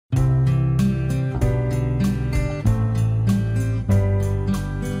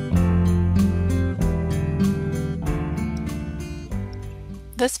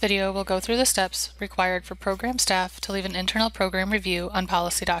This video will go through the steps required for program staff to leave an internal program review on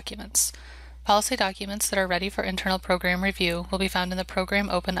policy documents. Policy documents that are ready for internal program review will be found in the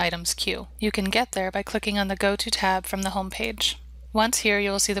Program Open Items queue. You can get there by clicking on the Go To tab from the home page. Once here, you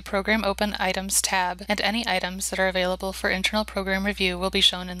will see the Program Open Items tab, and any items that are available for internal program review will be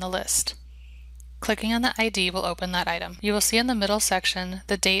shown in the list. Clicking on the ID will open that item. You will see in the middle section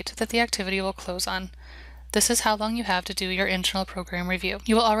the date that the activity will close on. This is how long you have to do your internal program review.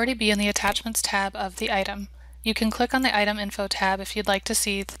 You will already be in the Attachments tab of the item. You can click on the Item Info tab if you'd like to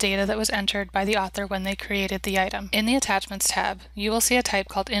see the data that was entered by the author when they created the item. In the Attachments tab, you will see a type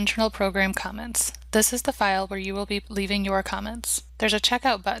called Internal Program Comments. This is the file where you will be leaving your comments. There's a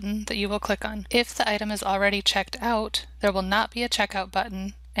Checkout button that you will click on. If the item is already checked out, there will not be a Checkout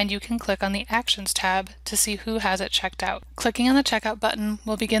button, and you can click on the Actions tab to see who has it checked out. Clicking on the Checkout button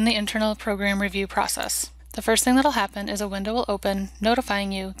will begin the internal program review process. The first thing that'll happen is a window will open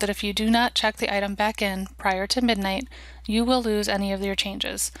notifying you that if you do not check the item back in prior to midnight, you will lose any of your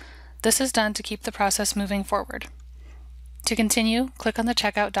changes. This is done to keep the process moving forward. To continue, click on the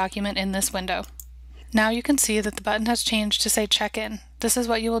Checkout document in this window. Now you can see that the button has changed to say Check In. This is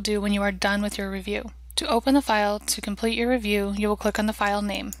what you will do when you are done with your review. To open the file to complete your review, you will click on the file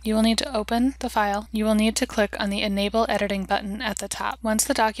name. You will need to open the file. You will need to click on the Enable Editing button at the top. Once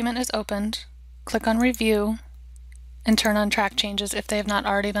the document is opened, click on Review and turn on track changes if they have not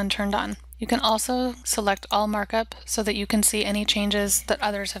already been turned on. You can also select all markup so that you can see any changes that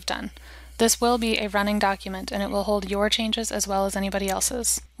others have done. This will be a running document and it will hold your changes as well as anybody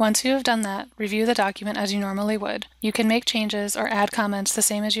else's. Once you have done that, review the document as you normally would. You can make changes or add comments the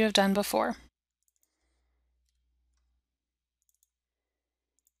same as you have done before.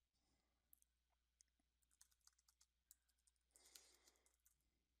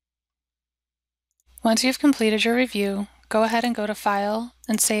 Once you've completed your review, go ahead and go to File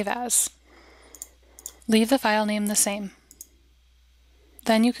and Save As. Leave the file name the same.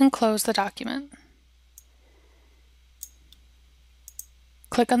 Then you can close the document.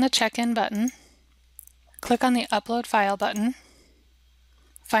 Click on the Check-in button. Click on the Upload File button.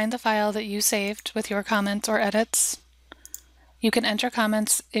 Find the file that you saved with your comments or edits. You can enter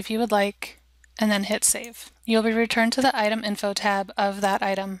comments if you would like, and then hit Save. You'll be returned to the Item Info tab of that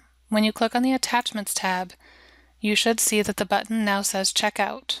item. When you click on the Attachments tab, you should see that the button now says Check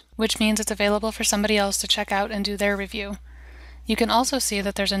Out, which means it's available for somebody else to check out and do their review. You can also see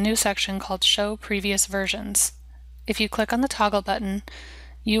that there's a new section called Show Previous Versions. If you click on the toggle button,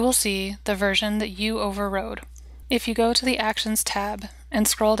 you will see the version that you overrode. If you go to the Actions tab and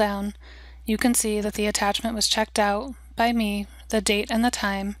scroll down, you can see that the attachment was checked out by me, the date and the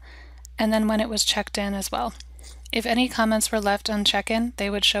time, and then when it was checked in as well. If any comments were left on check-in, they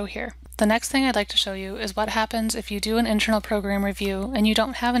would show here. The next thing I'd like to show you is what happens if you do an internal program review and you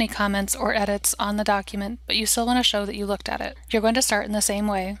don't have any comments or edits on the document, but you still want to show that you looked at it. You're going to start in the same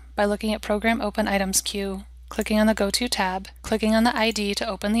way by looking at Program Open Items queue, clicking on the Go To tab, clicking on the ID to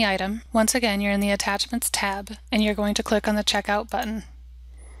open the item. Once again, you're in the Attachments tab, and you're going to click on the Checkout button.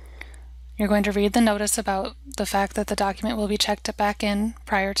 You're going to read the notice about the fact that the document will be checked back in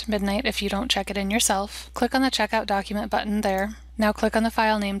prior to midnight if you don't check it in yourself. Click on the Checkout Document button there. Now click on the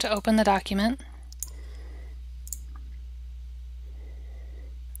file name to open the document.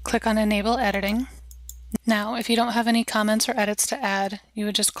 Click on Enable Editing. Now, if you don't have any comments or edits to add, you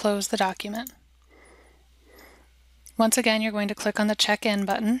would just close the document. Once again, you're going to click on the Check In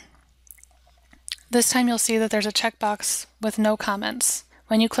button. This time you'll see that there's a checkbox with no comments.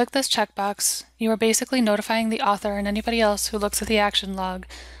 When you click this checkbox, you are basically notifying the author and anybody else who looks at the action log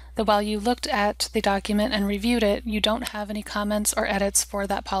that while you looked at the document and reviewed it, you don't have any comments or edits for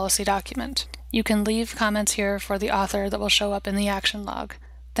that policy document. You can leave comments here for the author that will show up in the action log.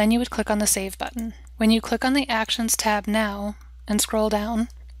 Then you would click on the Save button. When you click on the Actions tab now and scroll down,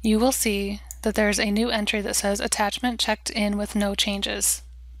 you will see that there's a new entry that says Attachment Checked In with No Changes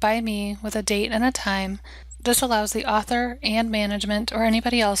by me with a date and a time. This allows the author and management or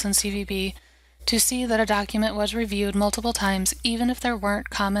anybody else in CVB to see that a document was reviewed multiple times even if there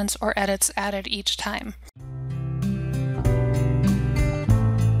weren't comments or edits added each time.